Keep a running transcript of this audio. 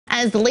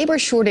As the labor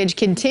shortage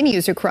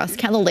continues across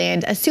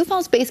KELOLAND, a Sioux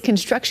Falls-based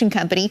construction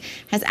company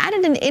has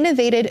added an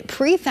innovative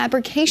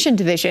prefabrication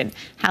division.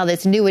 How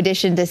this new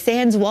addition to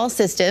Sands Wall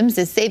Systems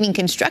is saving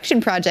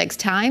construction projects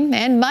time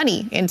and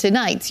money in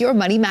tonight's Your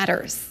Money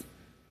Matters.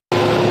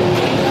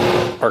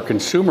 Our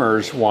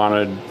consumers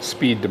wanted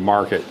speed to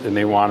market, and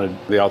they wanted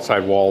the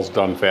outside walls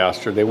done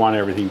faster. They want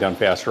everything done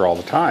faster all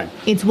the time.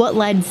 It's what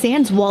led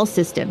Sands Wall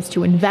Systems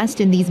to invest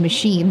in these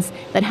machines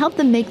that help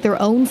them make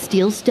their own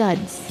steel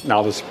studs.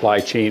 Now the supply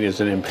chain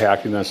isn't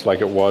impacting us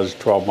like it was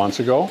 12 months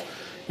ago,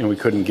 and we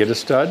couldn't get a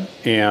stud.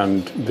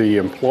 And the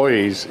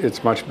employees,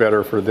 it's much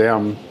better for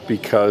them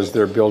because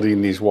they're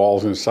building these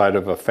walls inside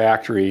of a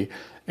factory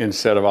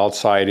instead of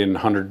outside in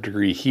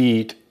 100-degree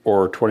heat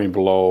or 20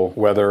 below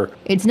weather.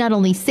 It's not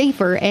only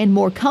safer and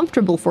more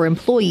comfortable for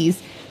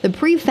employees, the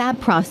prefab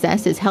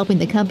process is helping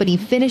the company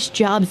finish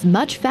jobs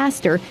much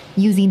faster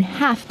using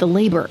half the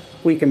labor.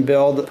 We can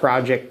build a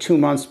project 2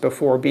 months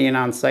before being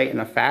on site in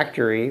a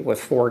factory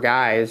with 4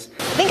 guys.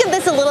 Think of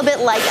this a little bit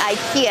like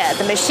IKEA.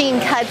 The machine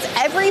cuts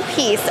every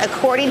piece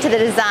according to the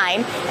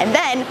design, and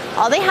then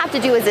all they have to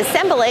do is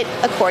assemble it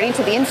according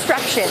to the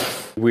instructions.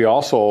 We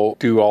also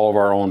do all of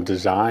our own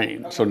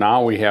design. So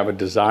now we have a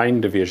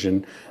design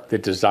division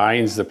that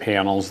designs the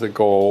panels that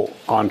go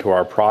onto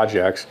our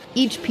projects.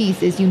 Each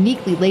piece is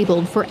uniquely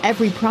labeled for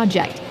every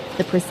project.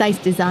 The precise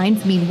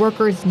designs mean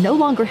workers no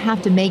longer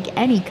have to make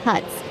any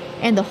cuts,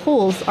 and the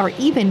holes are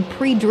even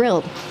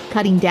pre-drilled,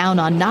 cutting down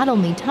on not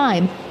only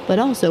time, but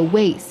also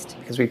waste.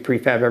 Because we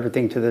prefab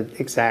everything to the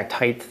exact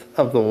height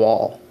of the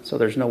wall, so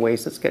there's no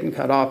waste that's getting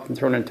cut off and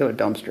thrown into a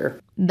dumpster.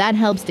 That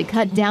helps to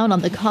cut down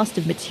on the cost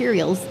of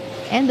materials,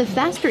 and the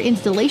faster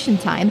installation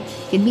time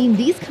can mean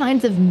these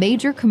kinds of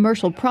major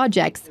commercial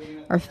projects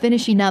are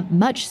finishing up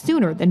much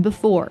sooner than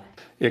before.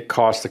 It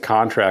costs the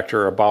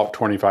contractor about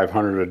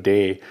 $2,500 a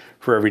day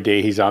for every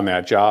day he's on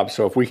that job.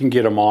 So if we can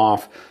get him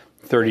off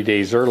 30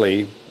 days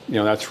early,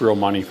 that's real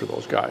money for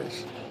those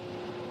guys.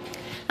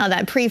 Now,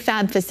 that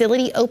prefab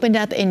facility opened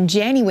up in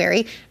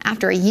January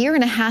after a year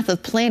and a half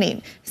of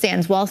planning.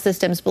 Sands Wall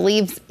Systems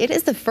believes it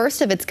is the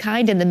first of its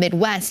kind in the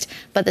Midwest,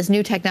 but this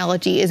new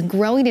technology is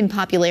growing in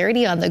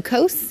popularity on the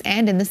coasts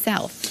and in the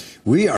South.